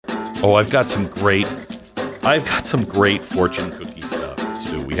Oh, I've got some great fortune cookie stuff,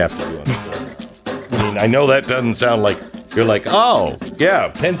 Stu. We have to do on the show. I mean, I know that doesn't sound like you're like, oh, yeah,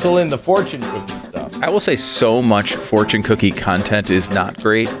 pencil in the fortune cookie stuff. I will say so much fortune cookie content is not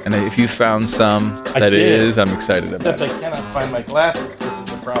great. And if you found some that is, I'm excited about it. I cannot find my glasses. This is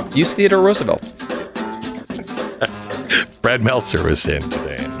the problem. Use Theodore Roosevelt. Brad Meltzer was in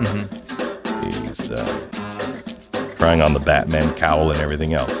today. He's trying on the Batman cowl and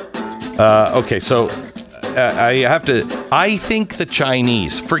everything else. Okay, so I think the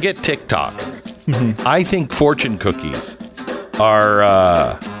Chinese, forget TikTok. I think fortune cookies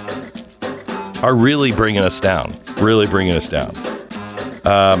are really bringing us down. Really bringing us down.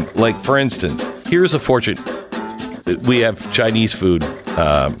 Like, for instance, here's a fortune. We have Chinese food,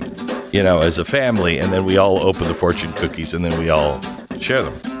 as a family, and then we all open the fortune cookies, and then we all share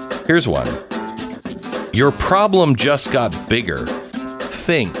them. Here's one. Your problem just got bigger.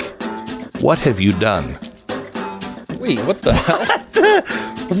 Think, what have you done? Wait, what the hell?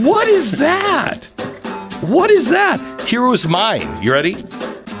 What is that? What is that? Here was mine. You ready?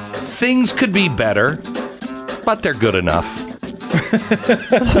 Things could be better, but they're good enough.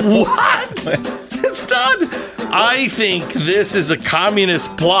 What? It's done. I think this is a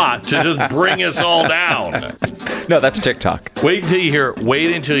communist plot to just bring us all down. No, that's TikTok. Wait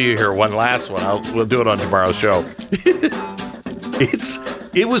until you hear one last one. We'll do it on tomorrow's show.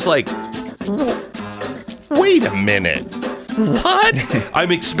 It was like, wait a minute. What?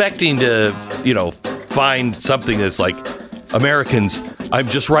 I'm expecting to, find something that's like, Americans, I'm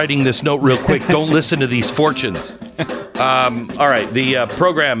just writing this note real quick. Don't listen to these fortunes. All right. The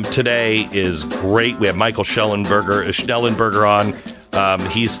program today is great. We have Michael Schnellenberger on.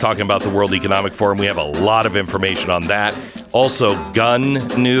 He's talking about the World Economic Forum. We have a lot of information on that. Also, gun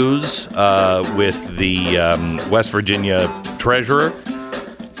news with the West Virginia treasurer.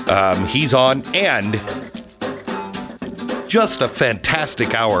 He's on. And just a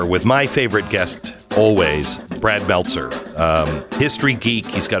fantastic hour with my favorite guest always, Brad Meltzer. History geek.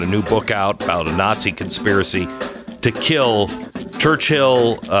 He's got a new book out about a Nazi conspiracy to kill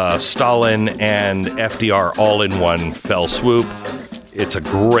Churchill, Stalin, and FDR all in one fell swoop. It's a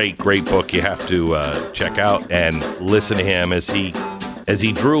great, great book you have to check out and listen to him as he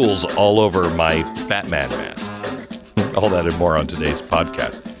drools all over my Batman mask. All that and more on today's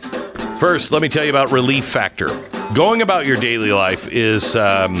podcast. First, let me tell you about Relief Factor. Going about your daily life is,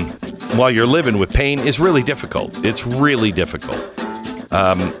 while you're living with pain, is really difficult. It's really difficult.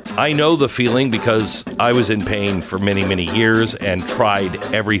 I know the feeling because I was in pain for many, many years and tried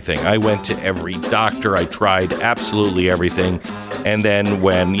everything. I went to every doctor. I tried absolutely everything. And then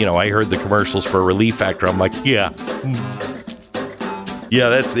when, I heard the commercials for Relief Factor, I'm like, yeah,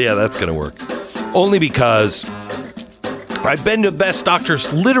 that's going to work. Only because I've been to the best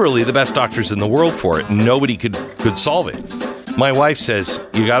doctors, literally the best doctors in the world for it. And nobody could solve it. My wife says,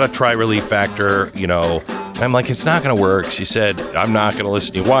 you got to try Relief Factor, I'm like, it's not going to work. She said, I'm not going to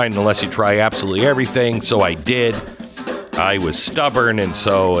listen to you whine unless you try absolutely everything. So I did. I was stubborn. And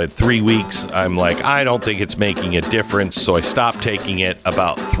so at 3 weeks, I'm like, I don't think it's making a difference. So I stopped taking it.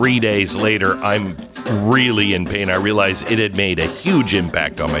 About 3 days later, I'm really in pain. I realized it had made a huge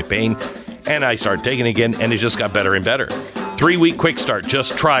impact on my pain. And I started taking it again, and it just got better and better. 3-week quick start.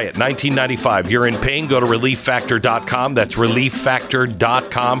 Just try it. $19.95. You're in pain. Go to relieffactor.com. That's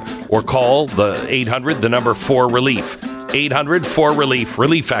relieffactor.com. Or call the 800, the number 4RELIEF. 800-4RELIEF.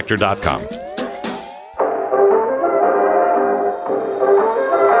 Relieffactor.com.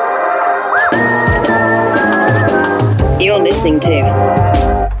 You're listening to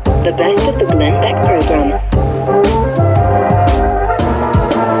the best of the Glenn Beck program.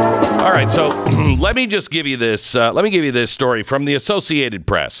 All right, so let me give you this story from the Associated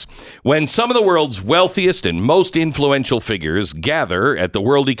Press. When some of the world's wealthiest and most influential figures gather at the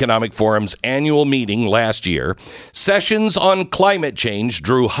World Economic Forum's annual meeting last year, sessions on climate change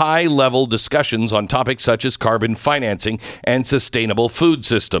drew high-level discussions on topics such as carbon financing and sustainable food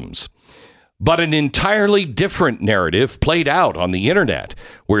systems. But an entirely different narrative played out on the internet,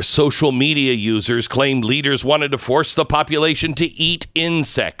 where social media users claimed leaders wanted to force the population to eat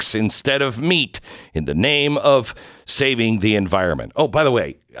insects instead of meat in the name of saving the environment. Oh, by the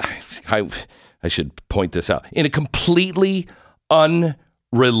way, I should point this out. In a completely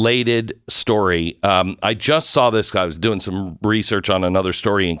unrelated story, I just saw this. I was doing some research on another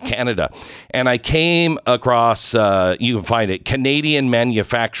story in Canada, and I came across, you can find it,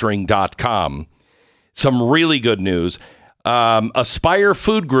 CanadianManufacturing.com. Some really good news. Aspire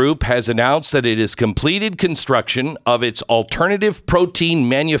Food Group has announced that it has completed construction of its alternative protein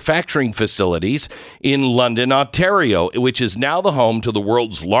manufacturing facilities in London, Ontario, which is now the home to the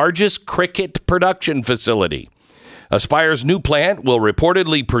world's largest cricket production facility. Aspire's new plant will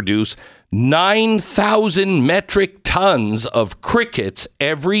reportedly produce 9,000 metric tons of crickets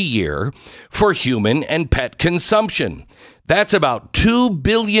every year for human and pet consumption. That's about 2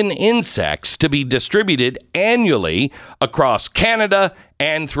 billion insects to be distributed annually across Canada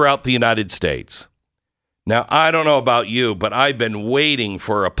and throughout the United States. Now, I don't know about you, but I've been waiting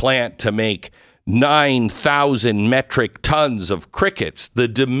for a plant to make 9,000 metric tons of crickets. The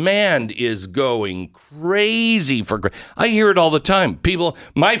demand is going crazy for I hear it all the time. People,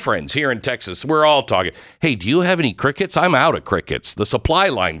 my friends here in Texas, we're all talking, hey, do you have any crickets? I'm out of crickets. The supply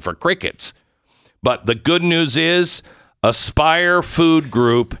line for crickets. But the good news is Aspire Food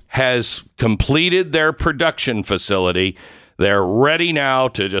Group has completed their production facility. They're ready now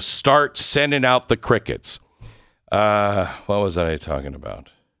to just start sending out the crickets. What was I talking about?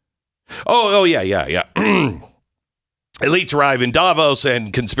 Oh, yeah. Elites arrive in Davos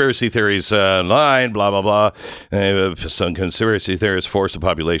and conspiracy theories line, blah, blah, blah. Some conspiracy theorists force the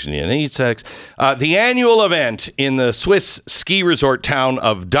population to eat sex. The annual event in the Swiss ski resort town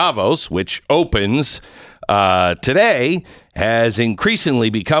of Davos, which opens today, has increasingly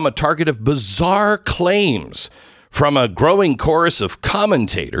become a target of bizarre claims from a growing chorus of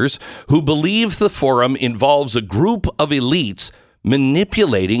commentators who believe the forum involves a group of elites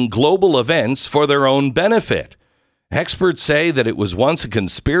manipulating global events for their own benefit. Experts say that it was once a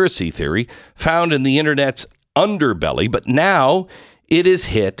conspiracy theory found in the internet's underbelly, but now it has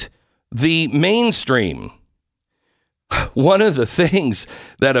hit the mainstream. One of the things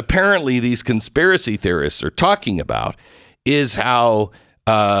that apparently these conspiracy theorists are talking about is how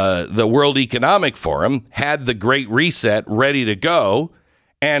the World Economic Forum had the Great Reset ready to go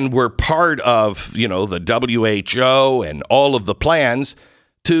and were part of, the WHO and all of the plans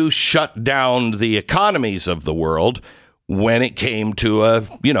to shut down the economies of the world when it came to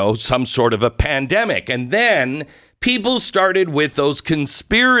some sort of a pandemic. And then people started with those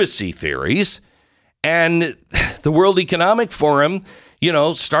conspiracy theories. And the World Economic Forum,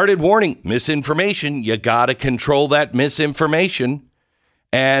 started warning misinformation. You got to control that misinformation.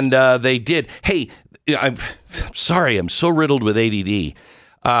 And they did. Hey, I'm sorry. I'm so riddled with ADD.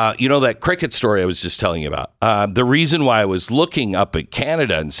 That cricket story I was just telling you about. The reason why I was looking up at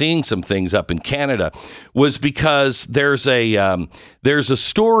Canada and seeing some things up in Canada was because there's a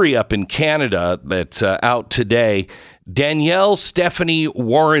story up in Canada that's out today. Danielle Stephanie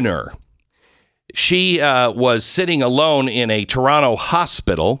Warrener. She was sitting alone in a Toronto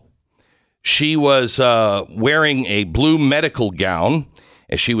hospital. She was wearing a blue medical gown,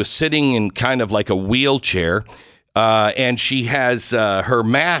 and she was sitting in kind of like a wheelchair, and she has her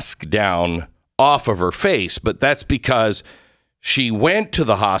mask down off of her face, but that's because she went to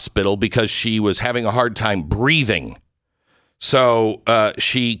the hospital because she was having a hard time breathing. So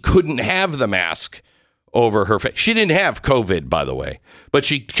she couldn't have the mask over her face. She didn't have COVID, by the way, but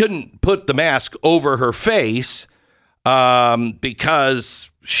she couldn't put the mask over her face because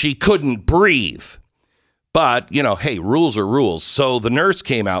she couldn't breathe. But, hey, rules are rules. So the nurse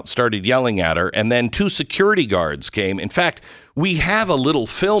came out, started yelling at her, and then 2 security guards came. In fact, we have a little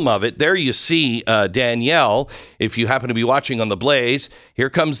film of it. There you see Danielle. If you happen to be watching on the Blaze, here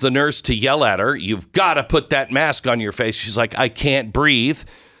comes the nurse to yell at her. You've got to put that mask on your face. She's like, I can't breathe.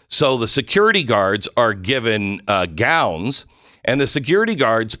 So the security guards are given gowns, and the security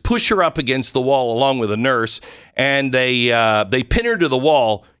guards push her up against the wall along with a nurse, and they pin her to the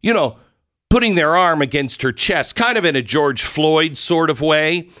wall, putting their arm against her chest, kind of in a George Floyd sort of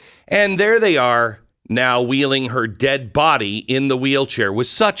way. And there they are now wheeling her dead body in the wheelchair with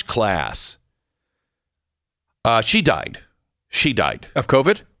such class. She died. Of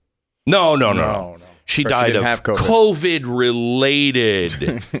COVID? No. She died of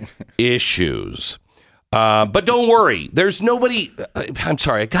COVID-related issues. But don't worry. There's nobody. I'm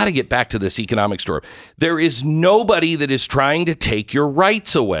sorry. I got to get back to this economic story. There is nobody that is trying to take your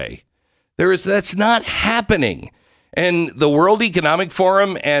rights away. That's not happening. And the World Economic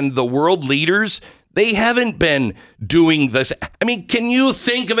Forum and the world leaders, they haven't been doing this. I mean, can you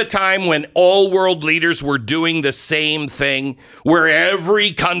think of a time when all world leaders were doing the same thing, where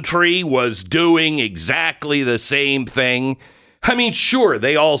every country was doing exactly the same thing? I mean, sure,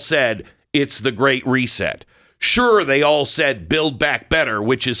 they all said it's the Great Reset. Sure, they all said Build Back Better,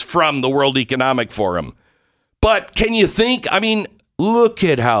 which is from the World Economic Forum. But can you think, look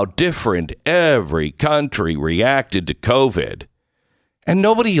at how different every country reacted to COVID. And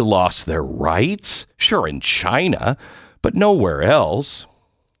nobody lost their rights. Sure, in China. but nowhere else.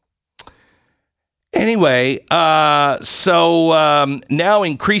 Anyway, so now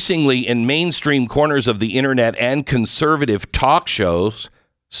increasingly in mainstream corners of the internet and conservative talk shows,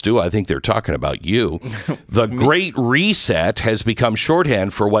 Stu, I think they're talking about you. The Great Reset has become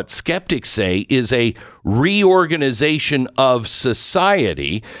shorthand for what skeptics say is a reorganization of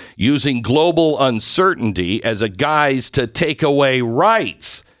society using global uncertainty as a guise to take away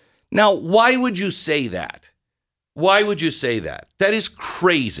rights. Now, why would you say that? Why would you say that? That is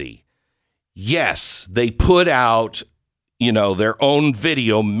crazy. Yes, they put out, their own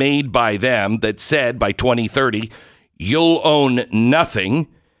video made by them that said by 2030, you'll own nothing.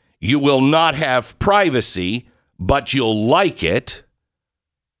 You will not have privacy, but you'll like it.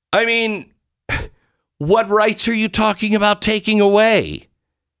 I mean, what rights are you talking about taking away?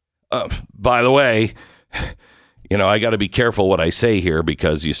 By the way, I got to be careful what I say here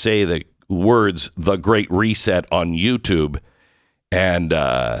because you say the words "The Great Reset" on YouTube, and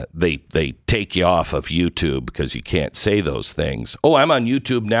they take you off of YouTube because you can't say those things. Oh, I'm on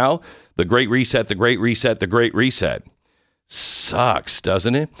YouTube now. The Great Reset, the Great Reset, the Great Reset. Sucks,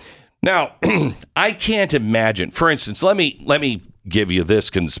 doesn't it? Now, I can't imagine. For instance, let me give you this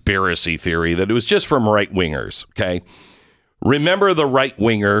conspiracy theory that it was just from right-wingers, okay? Remember the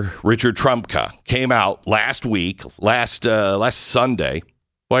right-winger Richard Trumka came out last Sunday.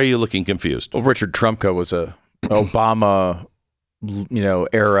 Why are you looking confused? Well, Richard Trumka was a Obama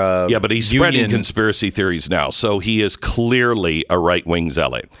era. Yeah, but he's spreading conspiracy theories now. So he is clearly a right-wing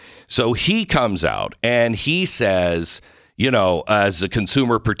zealot. So he comes out and he says, as a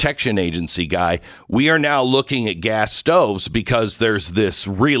consumer protection agency guy, we are now looking at gas stoves because there's this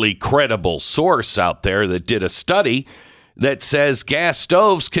really credible source out there that did a study that says gas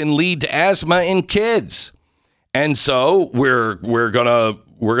stoves can lead to asthma in kids. And so we're gonna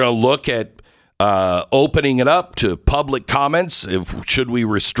look at opening it up to public comments. Should we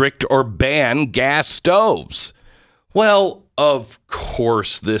restrict or ban gas stoves? Well, of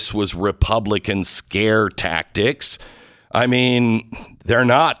course, this was Republican scare tactics. I mean, they're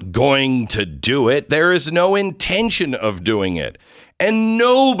not going to do it. There is no intention of doing it. And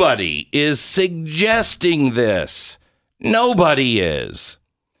nobody is suggesting this. Nobody is.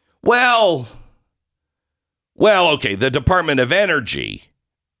 Well, okay, the Department of Energy.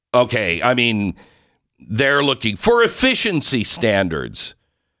 Okay, I mean, they're looking for efficiency standards.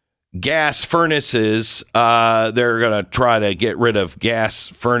 Gas furnaces, they're going to try to get rid of gas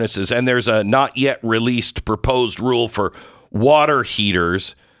furnaces. And there's a not yet released proposed rule for water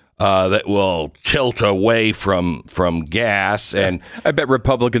heaters that will tilt away from gas. And I bet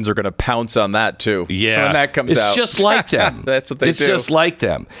Republicans are going to pounce on that, too. Yeah. When that comes out. It's just like them. That's what they do. It's just like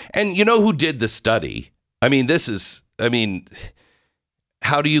them. And you know who did the study? I mean,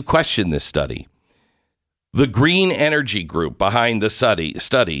 how do you question this study? The Green Energy Group behind the study,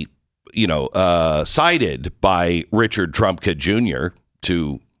 cited by Richard Trumka Jr.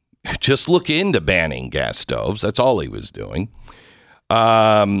 to just look into banning gas stoves. That's all he was doing.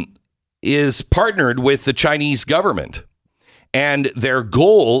 Is partnered with the Chinese government. And their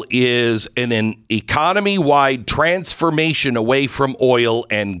goal is an economy-wide transformation away from oil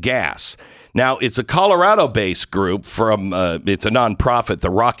and gas. Now, it's a Colorado-based group it's a nonprofit, the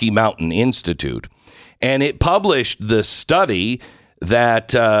Rocky Mountain Institute. And it published the study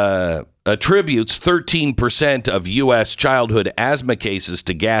that attributes 13% of U.S. childhood asthma cases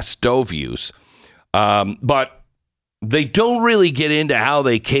to gas stove use. But they don't really get into how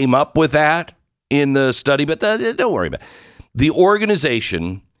they came up with that in the study, but don't worry about it. The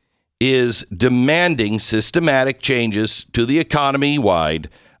organization is demanding systematic changes to the economy-wide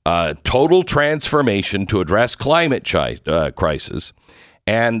total transformation to address climate crisis.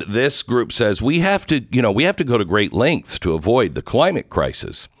 And this group says we have to go to great lengths to avoid the climate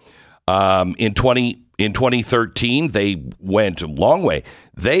crisis. In 2013, they went a long way.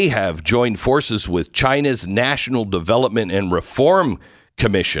 They have joined forces with China's National Development and Reform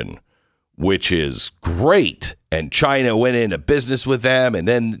Commission, which is great. And China went into business with them, and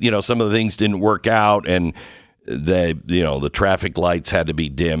then some of the things didn't work out, and the traffic lights had to be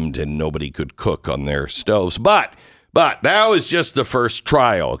dimmed, and nobody could cook on their stoves. But that was just the first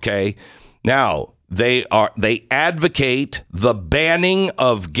trial, okay? Now, they advocate the banning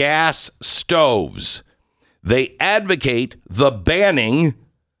of gas stoves. They advocate the banning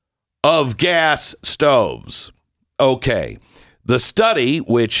of gas stoves. Okay. The study,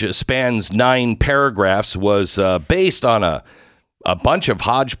 which spans 9 paragraphs, was based on a bunch of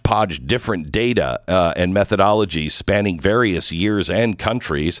hodgepodge different data and methodologies spanning various years and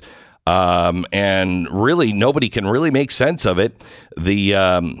countries. And really, nobody can really make sense of it. The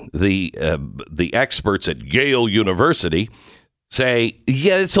experts at Yale University say,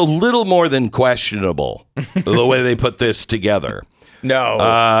 yeah, it's a little more than questionable the way they put this together.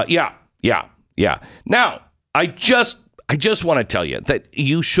 No. Yeah. Now, I just want to tell you that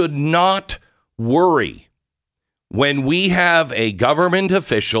you should not worry when we have a government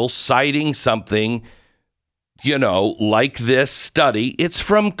official citing something, like this study. It's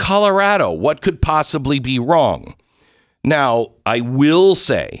from Colorado. What could possibly be wrong? Now, I will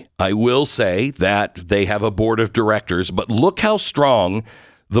say that they have a board of directors, but look how strong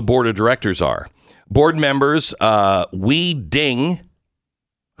the board of directors are. Board members, Wee Ding.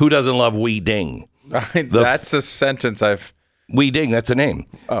 Who doesn't love Wee Ding? That's a sentence Wee Ding, that's a name.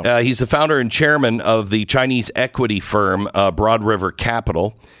 Oh. He's the founder and chairman of the Chinese equity firm Broad River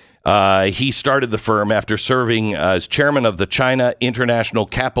Capital. He started the firm after serving as chairman of the China International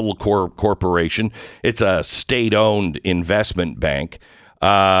Capital Corporation. It's a state-owned investment bank.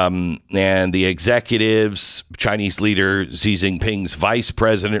 And the executives, Chinese leader Xi Jinping's vice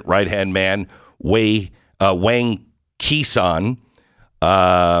president, right-hand man, Wang Qishan.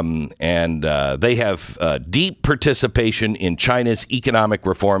 And they have deep participation in China's economic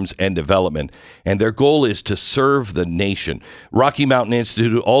reforms and development, and their goal is to serve the nation. Rocky Mountain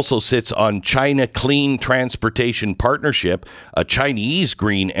Institute also sits on China Clean Transportation Partnership, a Chinese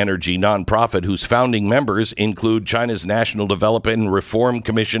green energy nonprofit whose founding members include China's National Development and Reform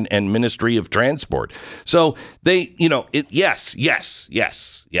Commission and Ministry of Transport. So they, yes,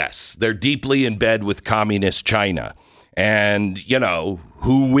 they're deeply in bed with communist China. And,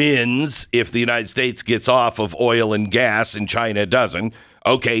 who wins if the United States gets off of oil and gas and China doesn't?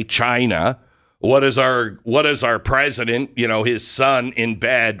 Okay, China. What is our president, his son in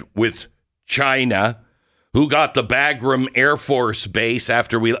bed with China? Who got the Bagram Air Force Base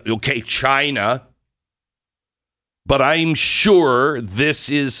okay, China. But I'm sure this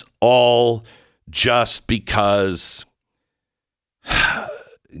is all just because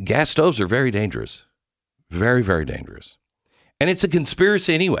gas stoves are very dangerous. Very, very dangerous. And it's a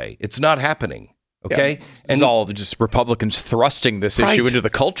conspiracy anyway. It's not happening. Okay. Yeah, it's all just Republicans thrusting this issue into the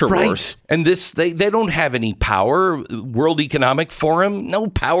culture wars. And they don't have any power. World Economic Forum, no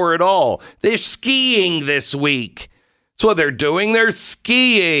power at all. They're skiing this week. That's what they're doing. They're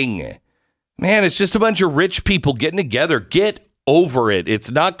skiing. Man, it's just a bunch of rich people getting together. Get over it. It's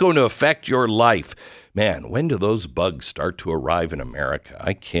not going to affect your life. Man, when do those bugs start to arrive in America?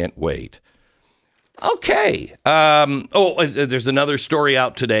 I can't wait. Okay. There's another story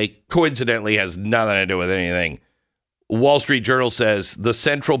out today. Coincidentally, has nothing to do with anything. Wall Street Journal says the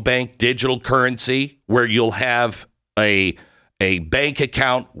central bank digital currency, where you'll have a bank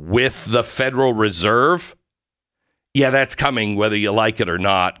account with the Federal Reserve. Yeah, that's coming whether you like it or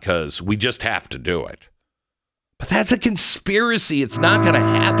not, because we just have to do it. But that's a conspiracy. It's not going to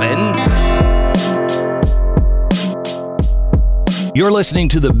happen. You're listening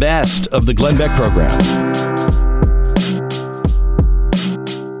to the best of the Glenn Beck program.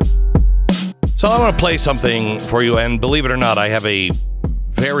 So I want to play something for you, and believe it or not, I have a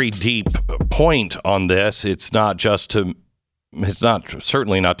very deep point on this. It's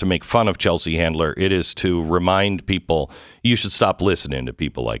certainly not to make fun of Chelsea Handler. It is to remind people you should stop listening to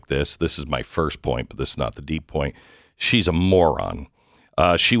people like this. This is my first point, but this is not the deep point. She's a moron.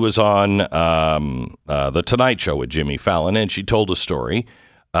 She was on The Tonight Show with Jimmy Fallon, and she told a story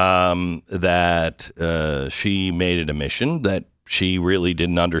that she made an admission that she really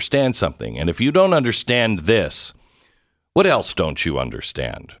didn't understand something. And if you don't understand this, what else don't you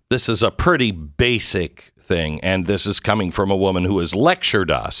understand? This is a pretty basic thing, and this is coming from a woman who has lectured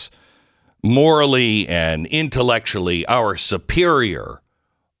us morally and intellectually, our superior,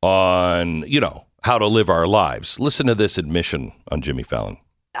 on, how to live our lives. Listen to this admission on Jimmy Fallon.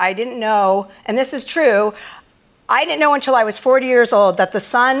 I didn't know, and this is true, I didn't know until I was 40 years old that the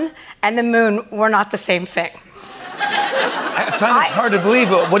sun and the moon were not the same thing. I find this hard to believe,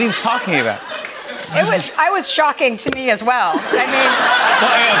 but what are you talking about? I was shocking to me as well.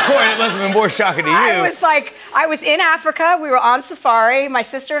 Well, of course, it must have been more shocking to you. I was in Africa, we were on safari, my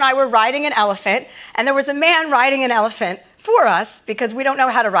sister and I were riding an elephant, and there was a man riding an elephant for us because we don't know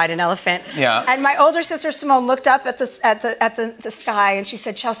how to ride an elephant. Yeah. And my older sister Simone looked up at the sky and she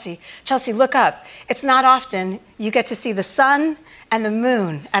said, Chelsea, look up. It's not often you get to see the sun and the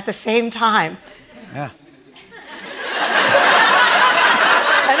moon at the same time. Yeah.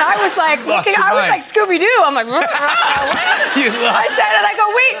 And I was like, Scooby-Doo. I'm like, I said, and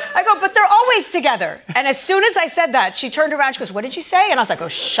I go, but they're always together. And as soon as I said that, she turned around. She goes, what did you say? And I was like, oh,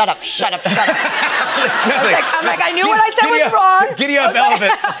 shut up. I'm like, I knew what I said was wrong. Giddy up,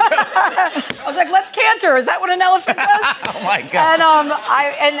 elephant. I was like, let's canter. Is that what an elephant does? Oh my God.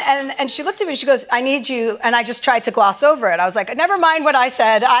 And she looked at me and she goes, I need you. And I just tried to gloss over it. I was like, never mind what I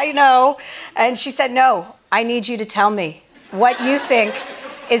said. I know. And she said, no, I need you to tell me what you think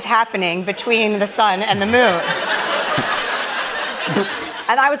is happening between the sun and the moon.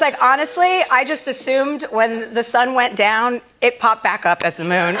 And I was like, honestly, I just assumed when the sun went down, it popped back up as the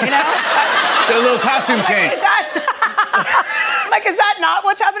moon, you know? A little costume change. Is that not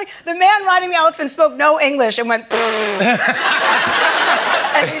what's happening? The man riding the elephant spoke no English and went, and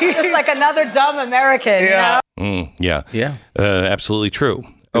he's just like another dumb American, yeah. You know? Yeah. Absolutely true.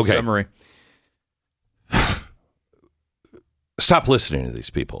 Good summary. Stop listening to these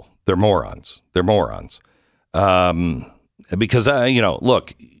people. They're morons. Because,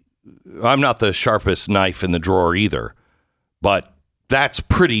 look, I'm not the sharpest knife in the drawer either, but that's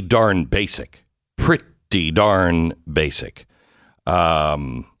pretty darn basic.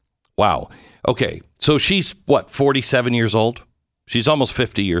 Wow. Okay. So she's 47 years old? She's almost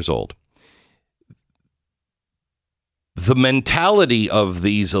 50 years old. The mentality of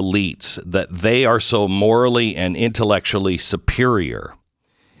these elites that they are so morally and intellectually superior,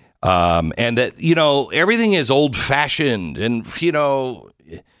 and that, everything is old fashioned and,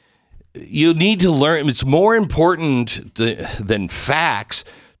 you need to learn. It's more important than facts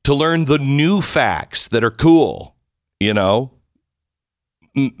to learn the new facts that are cool.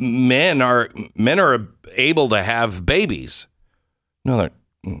 Men are able to have babies. No, they're.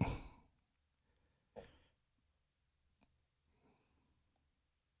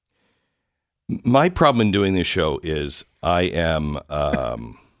 My problem in doing this show is I am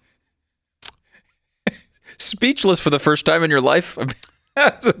speechless for the first time in your life.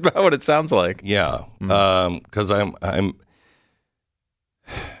 That's about what it sounds like. Yeah, because I'm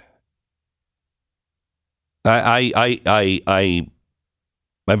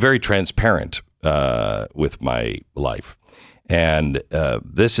very transparent with my life, and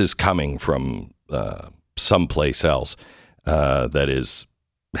this is coming from someplace else that is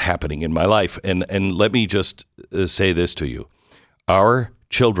happening in my life. And let me just say this to you. Our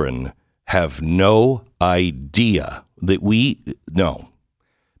children have no idea that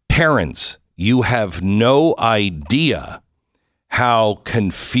parents, you have no idea how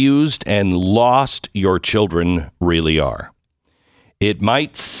confused and lost your children really are. It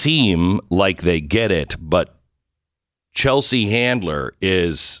might seem like they get it, but Chelsea Handler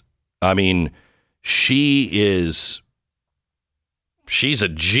she's a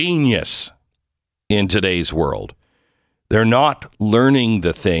genius in today's world. They're not learning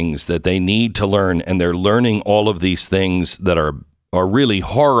the things that they need to learn, and they're learning all of these things that are really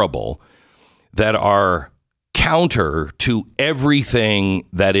horrible, that are counter to everything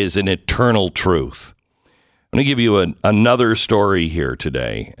that is an eternal truth. I'm going to give you another story here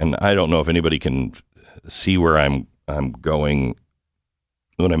today, and I don't know if anybody can see where I'm going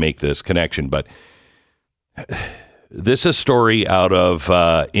when I make this connection, but this is a story out of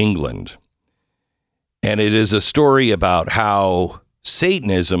England, and it is a story about how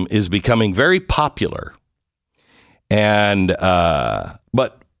Satanism is becoming very popular, and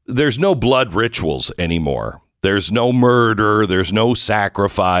but there's no blood rituals anymore. There's no murder. There's no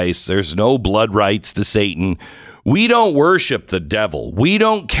sacrifice. There's no blood rites to Satan. We don't worship the devil. We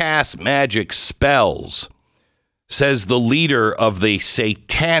don't cast magic spells, says the leader of the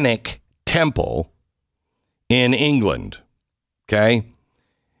Satanic Temple in England. Okay.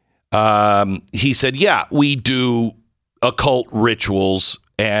 He said, yeah, we do occult rituals,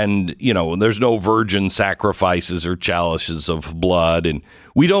 and, there's no virgin sacrifices or chalices of blood. And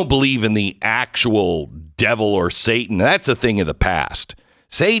we don't believe in the actual devil or Satan. That's a thing of the past.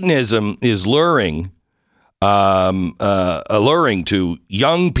 Satanism is alluring to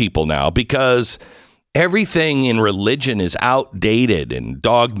young people now because everything in religion is outdated and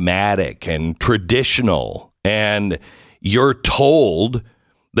dogmatic and traditional. And you're told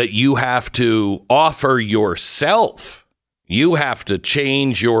that you have to offer yourself. You have to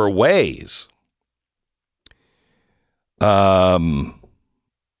change your ways. The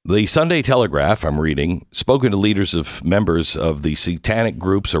Sunday Telegraph, I'm reading, spoken to leaders of members of the satanic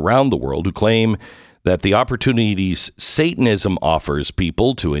groups around the world who claim that the opportunities Satanism offers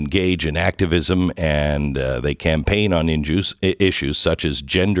people to engage in activism and they campaign on issues such as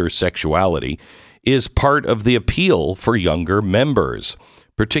gender sexuality is part of the appeal for younger members,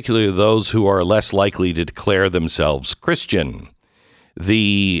 particularly those who are less likely to declare themselves Christian.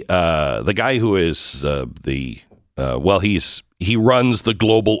 The guy who is He runs the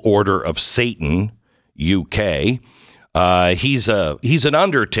Global Order of Satan, UK. He's an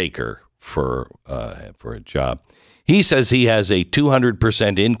undertaker for a job. He says he has a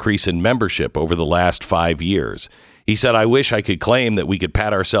 200% increase in membership over the last 5 years. He said, I wish I could claim that we could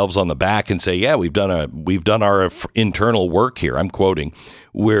pat ourselves on the back and say, yeah, we've done our internal work here. I'm quoting.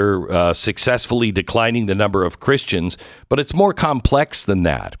 We're successfully declining the number of Christians, but it's more complex than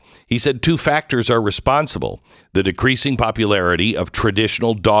that. He said 2 factors are responsible: the decreasing popularity of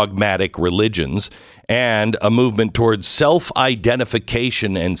traditional dogmatic religions and a movement towards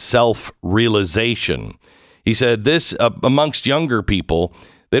self-identification and self-realization. He said this amongst younger people.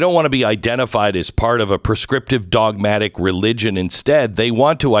 They don't want to be identified as part of a prescriptive dogmatic religion. Instead, they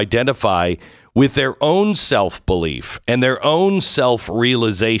want to identify with their own self-belief and their own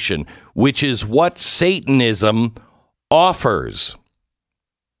self-realization, which is what Satanism offers.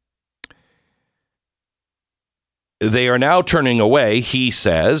 They are now turning away, he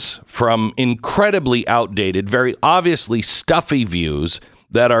says, from incredibly outdated, very obviously stuffy views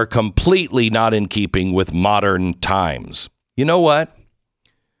that are completely not in keeping with modern times. You know what?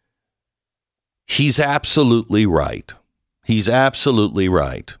 He's absolutely right. He's absolutely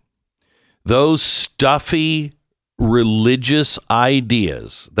right. Those stuffy religious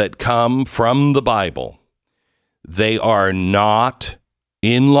ideas that come from the Bible, they are not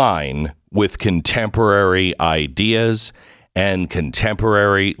in line with contemporary ideas and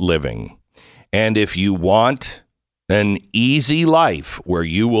contemporary living. And if you want an easy life where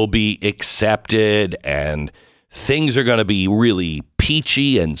you will be accepted and things are going to be really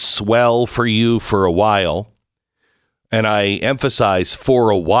peachy and swell for you for a while, and I emphasize for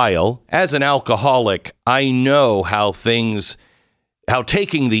a while, as an alcoholic, I know how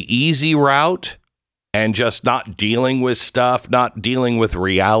taking the easy route and just not dealing with stuff, not dealing with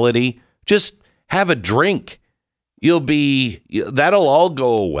reality, just have a drink. That'll all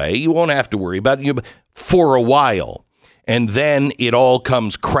go away. You won't have to worry about it for a while. And then it all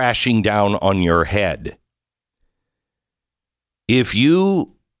comes crashing down on your head. If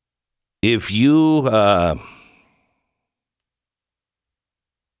you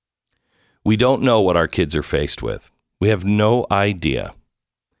we don't know what our kids are faced with. We have no idea.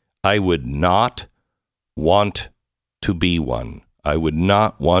 I would not want to be one. I would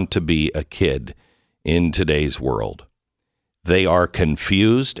not want to be a kid in today's world. They are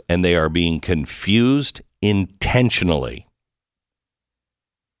confused, and they are being confused intentionally.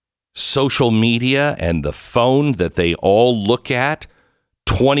 Social media and the phone that they all look at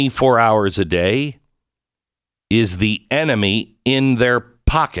 24 hours a day is the enemy in their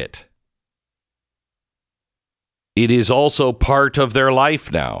pocket. It is also part of their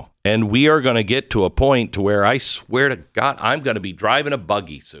life now. And we are going to get to a point to where I swear to God, I'm going to be driving a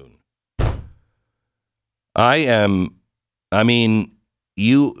buggy soon. We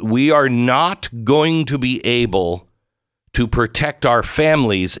are not going to be able to protect our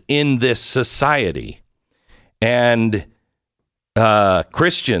families in this society. And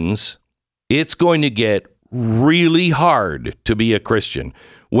Christians, it's going to get really hard to be a Christian.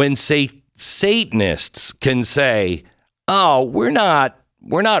 When Satanists can say, oh, we're not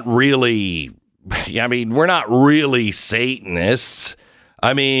really Satanists.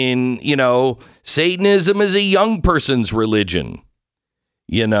 Satanism is a young person's religion,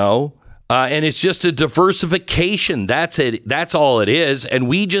 and it's just a diversification. That's it. That's all it is. And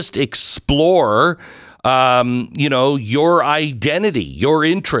we just explore, your identity, your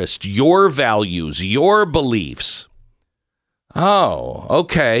interest, your values, your beliefs. Oh,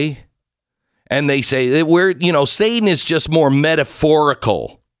 okay. And they say that Satan is just more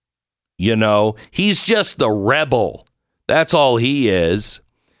metaphorical. He's just the rebel. That's all he is.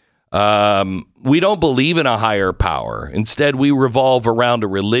 We don't believe in a higher power. Instead, we revolve around a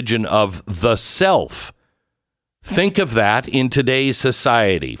religion of the self. Think of that in today's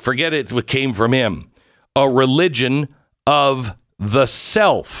society. Forget it what came from him. A religion of the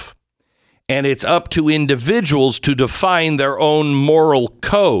self. And it's up to individuals to define their own moral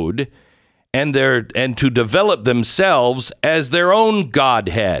code and to develop themselves as their own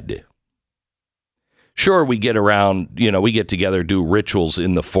Godhead. Sure, we get around, we get together, do rituals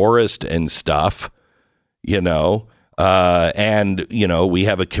in the forest and stuff, we have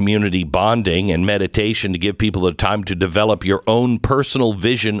a community bonding and meditation to give people the time to develop your own personal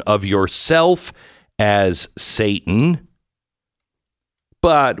vision of yourself as Satan.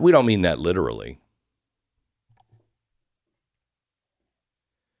 But we don't mean that literally.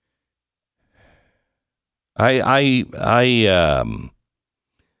 I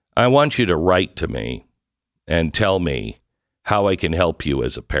want you to write to me and tell me how I can help you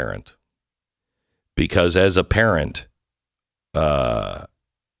as a parent. Because as a parent, my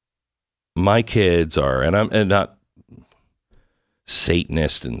kids are, and I'm not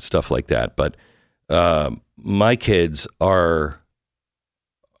Satanist and stuff like that, but my kids are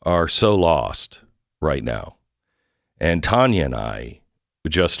so lost right now. And Tanya and I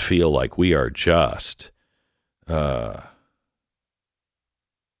just feel like we are just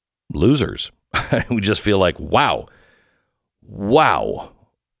losers. We just feel like, wow,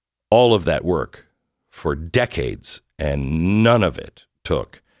 all of that work for decades and none of it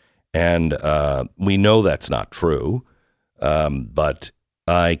took. And we know that's not true, but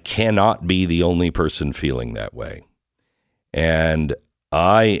I cannot be the only person feeling that way. And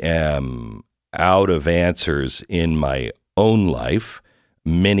I am out of answers in my own life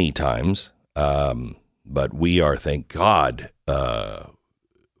many times, but we are, thank God,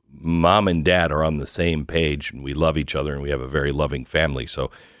 Mom and Dad are on the same page, and we love each other, and we have a very loving family. So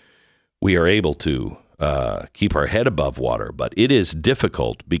we are able to keep our head above water. But it is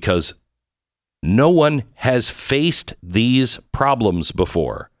difficult because no one has faced these problems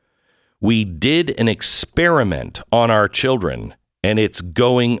before. We did an experiment on our children, and it's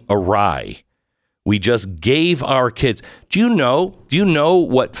going awry. We just gave our kids. Do you know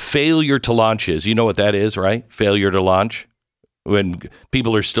what failure to launch is? You know what that is, right? Failure to launch. When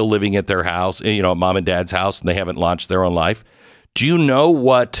people are still living at their house, mom and dad's house, and they haven't launched their own life. Do you know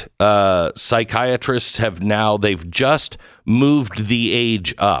what psychiatrists have now? They've just moved the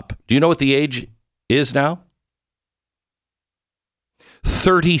age up. Do you know what the age is now?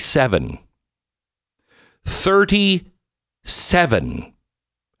 37. 37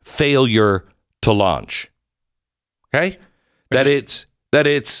 failure to launch. Okay? That it's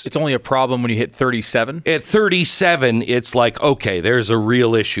only a problem when you hit 37. At 37, it's like, okay, there's a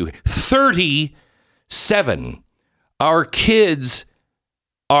real issue. 37. Our kids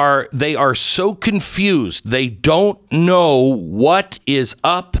are so confused. They don't know what is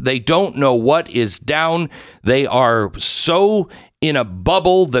up. They don't know what is down. They are so in a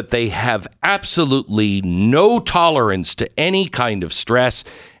bubble that they have absolutely no tolerance to any kind of stress.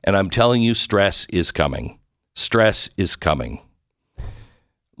 And I'm telling you, stress is coming. Stress is coming.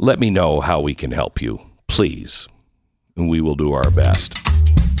 Let me know how we can help you, please. And we will do our best.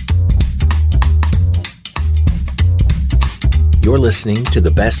 You're listening to the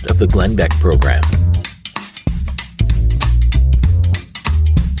Best of the Glenn Beck program.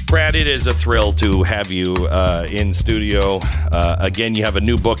 Brad, it is a thrill to have you in studio. Again, you have a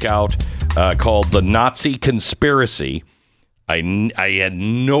new book out called The Nazi Conspiracy. I had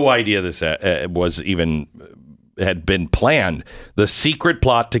no idea this had been planned. The secret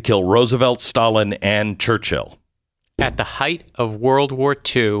plot to kill Roosevelt, Stalin, and Churchill. At the height of World War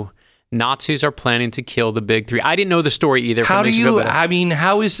II, Nazis are planning to kill the big three. I didn't know the story either. How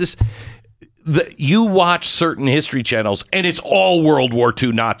is this? You watch certain history channels, and it's all World War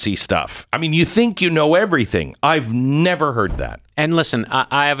II Nazi stuff. I mean, you think you know everything. I've never heard that. And listen,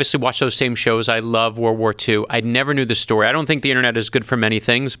 I obviously watch those same shows. I love World War II. I never knew the story. I don't think the internet is good for many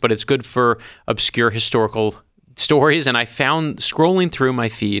things, but it's good for obscure historical stories. And I found, scrolling through my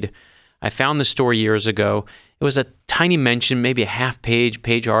feed, I found the story years ago. It was a tiny mention, maybe a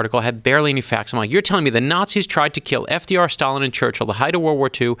half-page article. I had barely any facts. I'm like, you're telling me the Nazis tried to kill FDR, Stalin, and Churchill, the height of World War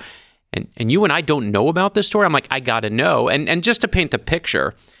II, and you and I don't know about this story? I'm like, I got to know. And just to paint the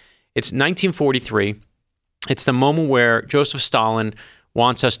picture, it's 1943. It's the moment where Joseph Stalin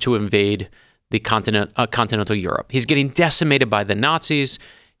wants us to invade the continental Europe. He's getting decimated by the Nazis.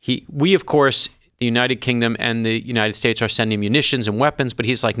 We, of course, the United Kingdom and the United States are sending munitions and weapons, but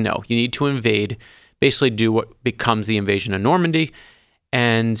he's like, no, you need to invade, basically do what becomes the invasion of Normandy.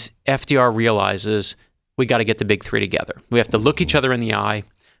 And FDR realizes we got to get the big three together. We have to look each other in the eye,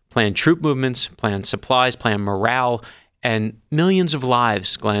 plan troop movements, plan supplies, plan morale, and millions of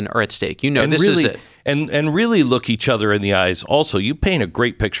lives, Glenn, are at stake. This is it. And really look each other in the eyes. Also, you paint a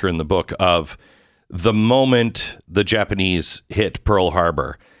great picture in the book of the moment the Japanese hit Pearl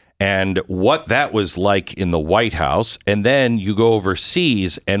Harbor and what that was like in the White House. And then you go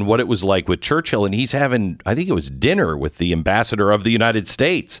overseas and what it was like with Churchill. And he's having, I think it was dinner with the ambassador of the United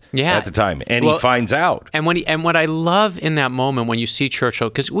States at the time. And he finds out. And what I love in that moment when you see Churchill,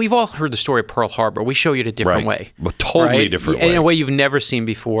 because we've all heard the story of Pearl Harbor. We show you it a different way. A totally different way. In a way you've never seen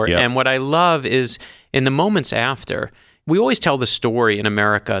before. Yep. And what I love is in the moments after, we always tell the story in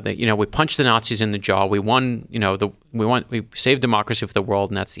America that, we punched the Nazis in the jaw. We won, we saved democracy for the world,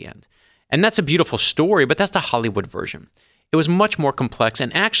 and that's the end. And that's a beautiful story, but that's the Hollywood version. It was much more complex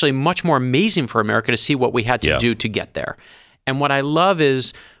and actually much more amazing for America to see what we had to do to get there. And what I love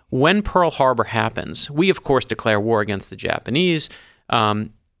is when Pearl Harbor happens, we, of course, declare war against the Japanese.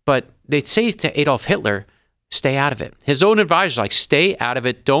 But they say to Adolf Hitler, stay out of it. His own advisors like, stay out of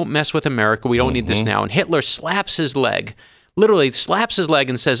it. Don't mess with America. We don't need this now. And Hitler slaps his leg, literally slaps his leg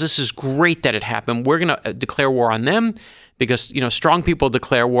and says, this is great that it happened. We're going to declare war on them because, strong people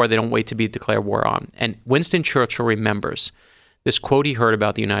declare war. They don't wait to be declared war on. And Winston Churchill remembers this quote he heard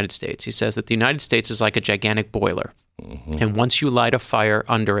about the United States. He says that the United States is like a gigantic boiler. And once you light a fire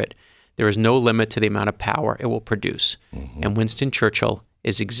under it, there is no limit to the amount of power it will produce. And Winston Churchill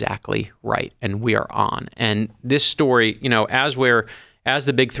is exactly right. And we are on. And this story, as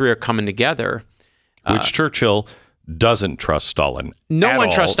the big three are coming together. Which Churchill doesn't trust Stalin. No one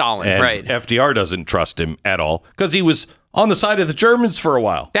all, trusts Stalin, and right. FDR doesn't trust him at all because he was on the side of the Germans for a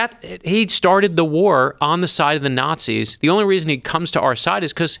while. He started the war on the side of the Nazis. The only reason he comes to our side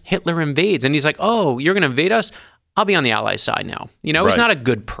is because Hitler invades. And he's like, oh, you're going to invade us? I'll be on the Allies' side now. He's not a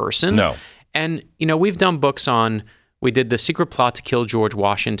good person. No. And, we've done books on, we did The Secret Plot to Kill George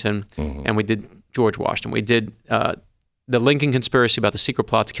Washington, and we did George Washington. We did the Lincoln Conspiracy about the secret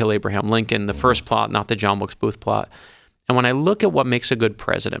plot to kill Abraham Lincoln, the first plot, not the John Wilkes Booth plot. And when I look at what makes a good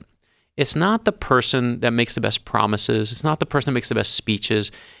president, it's not the person that makes the best promises. It's not the person that makes the best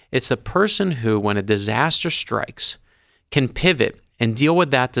speeches. It's the person who, when a disaster strikes, can pivot and deal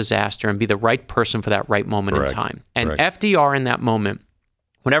with that disaster and be the right person for that right moment in time. And FDR in that moment,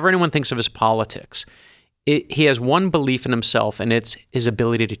 whenever anyone thinks of his politics, he has one belief in himself, and it's his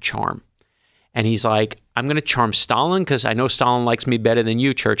ability to charm. And he's like, I'm going to charm Stalin because I know Stalin likes me better than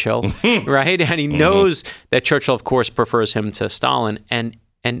you, Churchill, right? And he knows that Churchill, of course, prefers him to Stalin. And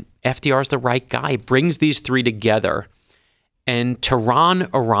FDR is the right guy. He brings these three together. And Tehran,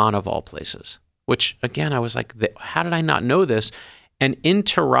 Iran, of all places, which, again, I was like, how did I not know this? And in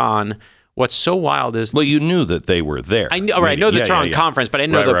Tehran, what's so wild is... Well, you knew that they were there. I know the Tehran conference, but I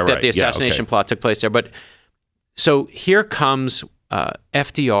didn't know that the assassination plot took place there. But so here comes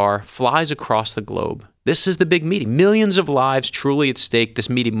FDR, flies across the globe. This is the big meeting. Millions of lives truly at stake. This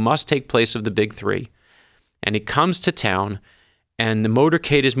meeting must take place of the big three. And he comes to town, and the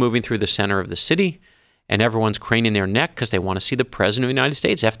motorcade is moving through the center of the city, and everyone's craning their neck because they want to see the President of the United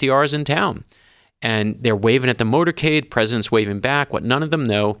States. FDR is in town. And they're waving at the motorcade. President's waving back. What none of them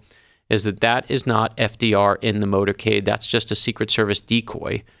know is that is not FDR in the motorcade. That's just a Secret Service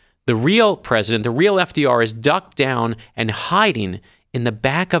decoy. The real president, the real FDR, is ducked down and hiding in the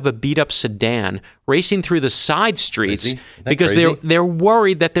back of a beat-up sedan, racing through the side streets because they're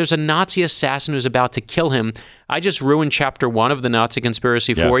worried that there's a Nazi assassin who's about to kill him. I just ruined chapter 1 of the Nazi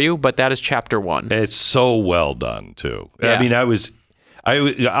conspiracy for you, but that is chapter 1. It's so well done, too. Yeah. I mean,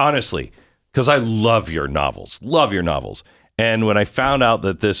 I honestly, because I love your novels. And when I found out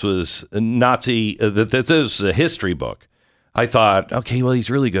that this was a Nazi, that this was a history book, I thought, okay, well, he's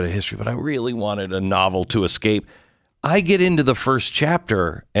really good at history, but I really wanted a novel to escape. I get into the first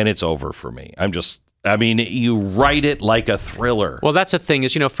chapter and it's over for me. You write it like a thriller. Well, that's the thing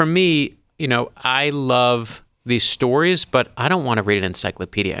is, for me, I love these stories, but I don't want to read an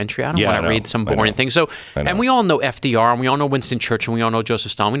encyclopedia entry. I don't want to read some boring thing. So, and we all know FDR, and we all know Winston Churchill, and we all know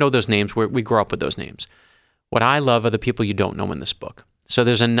Joseph Stalin. We know those names. We grew up with those names. What I love are the people you don't know in this book. So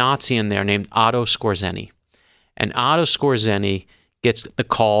there's a Nazi in there named Otto Skorzeny. And Otto Skorzeny gets the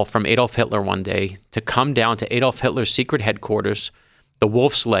call from Adolf Hitler one day to come down to Adolf Hitler's secret headquarters, the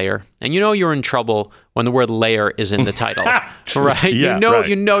Wolf's Lair. And you're in trouble when the word lair is in the title, right? Yeah,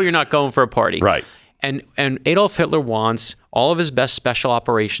 you know you're not going for a party. Right. And Adolf Hitler wants all of his best special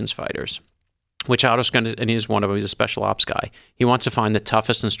operations fighters, which Otto Skorzeny, and he's one of them, he's a special ops guy. He wants to find the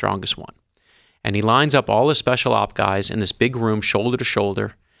toughest and strongest one. And he lines up all his special op guys in this big room, shoulder to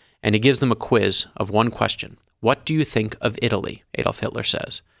shoulder, and he gives them a quiz of one question. What do you think of Italy? Adolf Hitler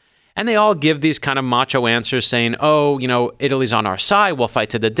says. And they all give these kind of macho answers saying, Italy's on our side. We'll fight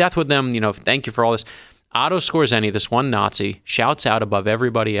to the death with them. Thank you for all this. Otto Skorzeny, this one Nazi, shouts out above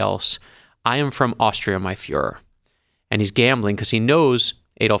everybody else, I am from Austria, my Fuhrer. And he's gambling because he knows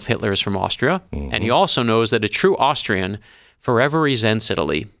Adolf Hitler is from Austria. Mm-hmm. And he also knows that a true Austrian forever resents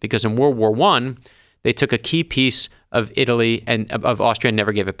Italy because in World War I, they took a key piece of Italy and of Austria and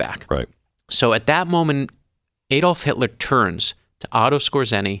never gave it back. Right. So at that moment, Adolf Hitler turns to Otto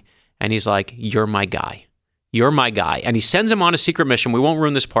Skorzeny and he's like, you're my guy. You're my guy. And he sends him on a secret mission. We won't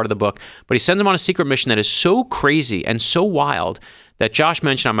ruin this part of the book, but he sends him on a secret mission that is so crazy and so wild that Josh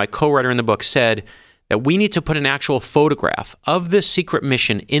mentioned, on my co-writer in the book, said that we need to put an actual photograph of this secret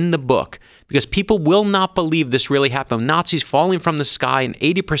mission in the book because people will not believe this really happened. Nazis falling from the sky, an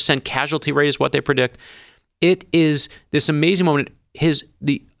 80% casualty rate is what they predict. It is this amazing moment.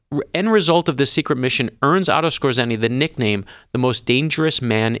 The end result of this secret mission earns Otto Skorzeny the nickname, the most dangerous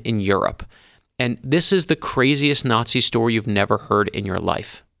man in Europe. And this is the craziest Nazi story you've never heard in your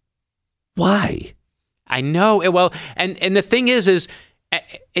life. Why? I know. Well, and the thing is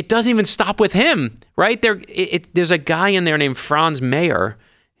it doesn't even stop with him, right? There's a guy in there named Franz Mayer.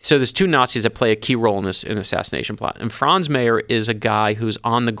 So there's two Nazis that play a key role in this assassination plot. And Franz Mayer is a guy who's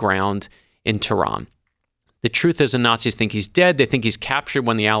on the ground in Tehran. The truth is the Nazis think he's dead. They think he's captured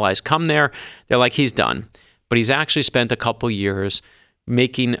when the Allies come there. They're like, he's done. But he's actually spent a couple years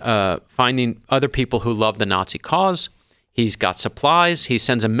finding other people who love the Nazi cause. He's got supplies. He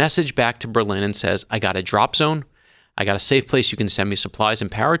sends a message back to Berlin and says, I got a drop zone. I got a safe place you can send me supplies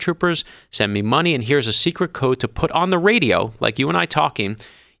and paratroopers, send me money, and here's a secret code to put on the radio, like you and I talking.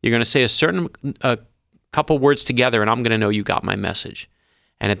 You're going to say a certain couple words together, and I'm going to know you got my message.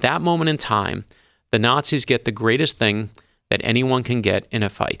 And at that moment in time, the Nazis get the greatest thing that anyone can get in a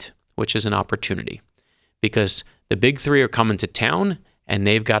fight, which is an opportunity. Because the big three are coming to town, and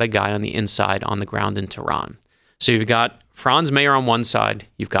they've got a guy on the inside on the ground in Tehran. So you've got Franz Mayer on one side,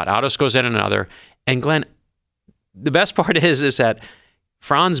 you've got Otto Skorzeny on another, and Glenn, the best part is that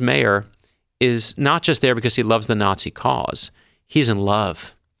Franz Mayer is not just there because he loves the Nazi cause. He's in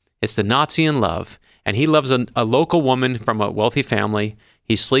love. It's the Nazi in love. And he loves a local woman from a wealthy family.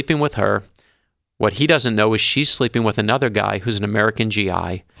 He's sleeping with her. What he doesn't know is she's sleeping with another guy who's an American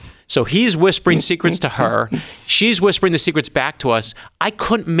GI. So he's whispering secrets to her. She's whispering the secrets back to us. I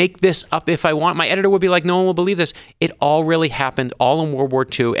couldn't make this up if I want. My editor would be like, no one will believe this. It all really happened, all in World War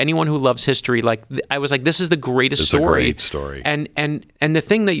II. Anyone who loves history, I was like, this is the greatest story. It's a great story. And the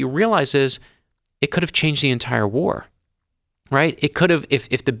thing that you realize is it could have changed the entire war, right? It could have,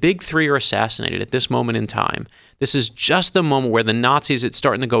 if the big three are assassinated at this moment in time, this is just the moment where the Nazis, it's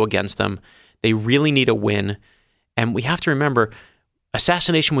starting to go against them. They really need a win. And we have to remember,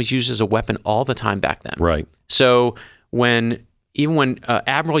 assassination was used as a weapon all the time back then. Right. So even when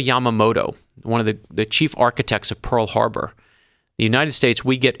Admiral Yamamoto, one of the chief architects of Pearl Harbor, the United States,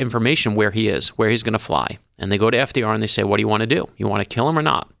 we get information where he is, where he's going to fly. And they go to FDR and they say, what do you want to do? You want to kill him or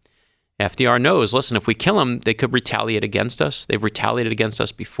not? FDR knows, listen, if we kill him, they could retaliate against us. They've retaliated against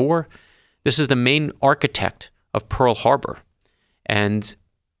us before. This is the main architect of Pearl Harbor. And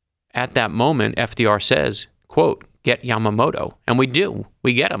at that moment, FDR says, quote, get Yamamoto. And we do.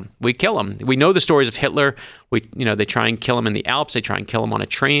 We get him. We kill him. We know the stories of Hitler. They try and kill him in the Alps. They try and kill him on a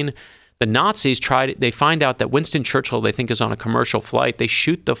train. The Nazis they find out that Winston Churchill, they think, is on a commercial flight. They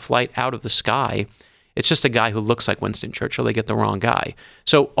shoot the flight out of the sky. It's just a guy who looks like Winston Churchill. They get the wrong guy.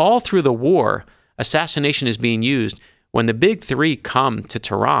 So all through the war, assassination is being used. When the big three come to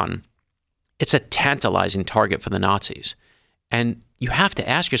Tehran, it's a tantalizing target for the Nazis. And you have to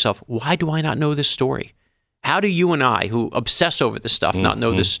ask yourself, why do I not know this story? How do you and I, who obsess over this stuff, not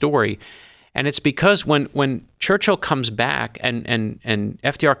know this story? And it's because when Churchill comes back and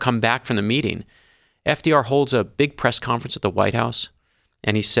FDR come back from the meeting, FDR holds a big press conference at the White House,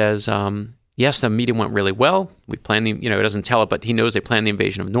 and he says, yes, the meeting went really well. We planned he doesn't tell it, but he knows they planned the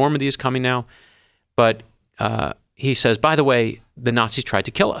invasion of Normandy is coming now. But he says, by the way, the Nazis tried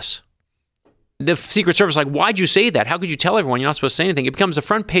to kill us. The Secret Service is like, why'd you say that? How could you tell everyone? You're not supposed to say anything. It becomes the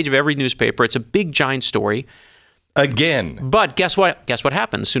front page of every newspaper. It's a big, giant story. Again. But guess what? Guess what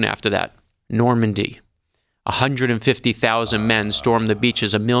happens soon after that? Normandy. 150,000 men storm the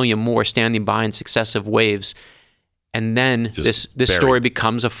beaches, 1 million more standing by in successive waves. And then this story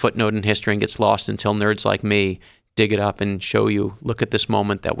becomes a footnote in history and gets lost until nerds like me dig it up and show you, look at this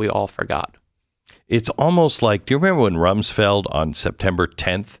moment that we all forgot. It's almost like, do you remember when Rumsfeld on September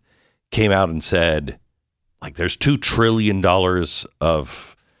 10th came out and said, like, there's $2 trillion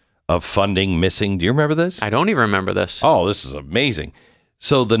of funding missing? Do you remember this? I don't even remember this. Oh, this is amazing.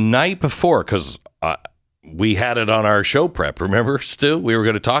 So the night before, because we had it on our show prep, remember, Stu? We were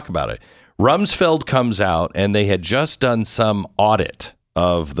going to talk about it. Rumsfeld comes out, and they had just done some audit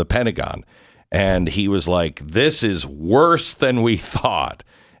of the Pentagon. And he was like, this is worse than we thought.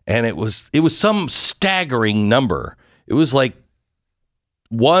 And it was some staggering number. It was like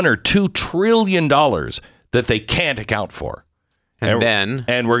 $1 or $2 trillion that they can't account for.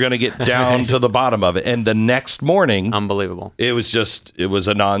 And we're going to get down to the bottom of it. And the next morning, unbelievable. It was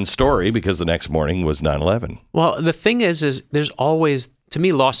a non-story because the next morning was 9/11. Well, the thing is there's always, to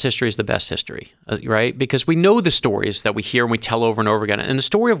me, lost history is the best history, right? Because we know the stories that we hear and we tell over and over again. And the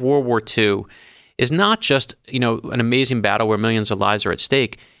story of World War II is not just, an amazing battle where millions of lives are at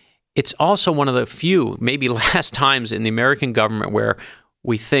stake. It's also one of the few, maybe last times in the American government where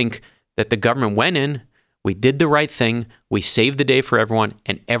we think that the government went in, we did the right thing, we saved the day for everyone,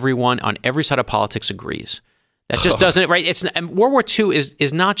 and everyone on every side of politics agrees. That just doesn't, right? And World War II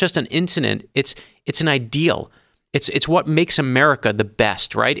is not just an incident, it's an ideal. It's what makes America the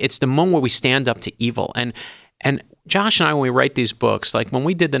best, right? It's the moment where we stand up to evil. And Josh and I, when we write these books, like when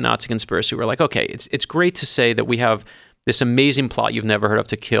we did the Nazi conspiracy, we're like, okay, it's great to say that we have this amazing plot you've never heard of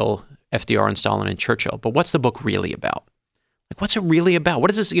to kill FDR and Stalin and Churchill, but what's the book really about? Like, what's it really about? What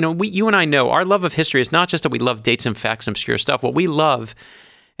is this? You and I know our love of history is not just that we love dates and facts and obscure stuff. What we love,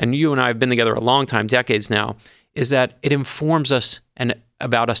 and you and I have been together a long time, decades now, is that it informs us and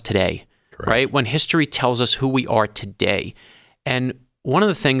about us today, right? When history tells us who we are today. And one of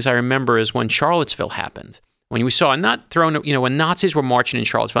the things I remember is when Charlottesville happened, when we saw, not thrown, when Nazis were marching in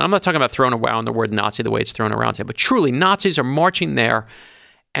Charlottesville. I'm not talking about throwing around the word Nazi the way it's thrown around today, but truly Nazis are marching there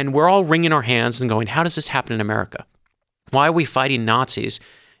and we're all wringing our hands and going, how does this happen in America? Why are we fighting Nazis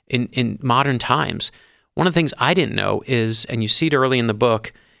in modern times? One of the things I didn't know is, and you see it early in the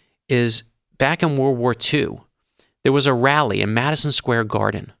book, is back in World War II, there was a rally in Madison Square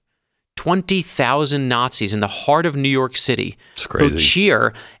Garden. 20,000 Nazis in the heart of New York City who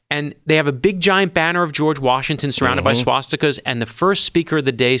cheer, and they have a big giant banner of George Washington surrounded by swastikas, and the first speaker of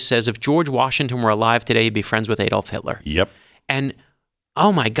the day says, if George Washington were alive today, he'd be friends with Adolf Hitler. Yep. And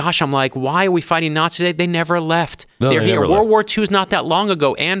oh my gosh, I'm like, why are we fighting Nazis today? They never left. No, They're here. never World left. War II is not that long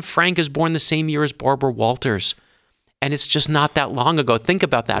ago. Anne Frank is born the same year as Barbara Walters. And it's just not that long ago. Think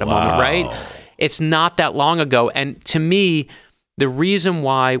about that a moment, right? It's not that long ago. And to me, the reason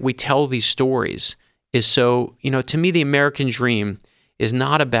why we tell these stories is so, to me, the American dream is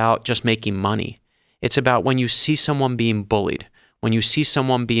not about just making money. It's about when you see someone being bullied, when you see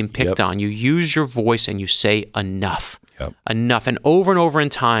someone being picked on, you use your voice and you say enough. Enough. And over in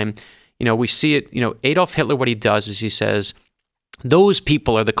time, we see it, Adolf Hitler, what he does is he says, those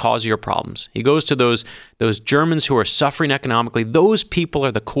people are the cause of your problems. He goes to those Germans who are suffering economically. Those people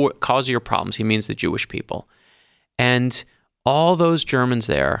are the cause of your problems. He means the Jewish people. And all those Germans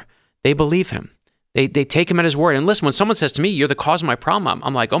there, they believe him. They take him at his word. And listen, when someone says to me, you're the cause of my problem,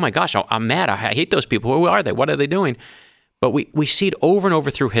 I'm like, oh my gosh, I'm mad. I hate those people. Who are they? What are they doing? But we see it over and over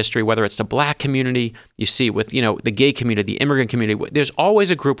through history, whether it's the black community, you see it with, the gay community, the immigrant community. There's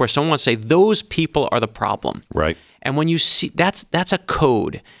always a group where someone will say, those people are the problem. Right. And when you see, that's a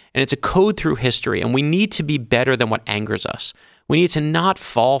code, and it's a code through history, and we need to be better than what angers us. We need to not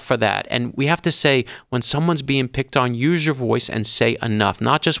fall for that. And we have to say, when someone's being picked on, use your voice and say enough.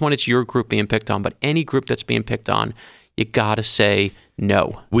 Not just when it's your group being picked on, but any group that's being picked on, you got to say no.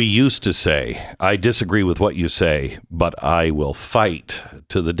 We used to say, I disagree with what you say, but I will fight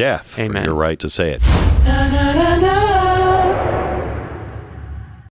to the death for your right to say it.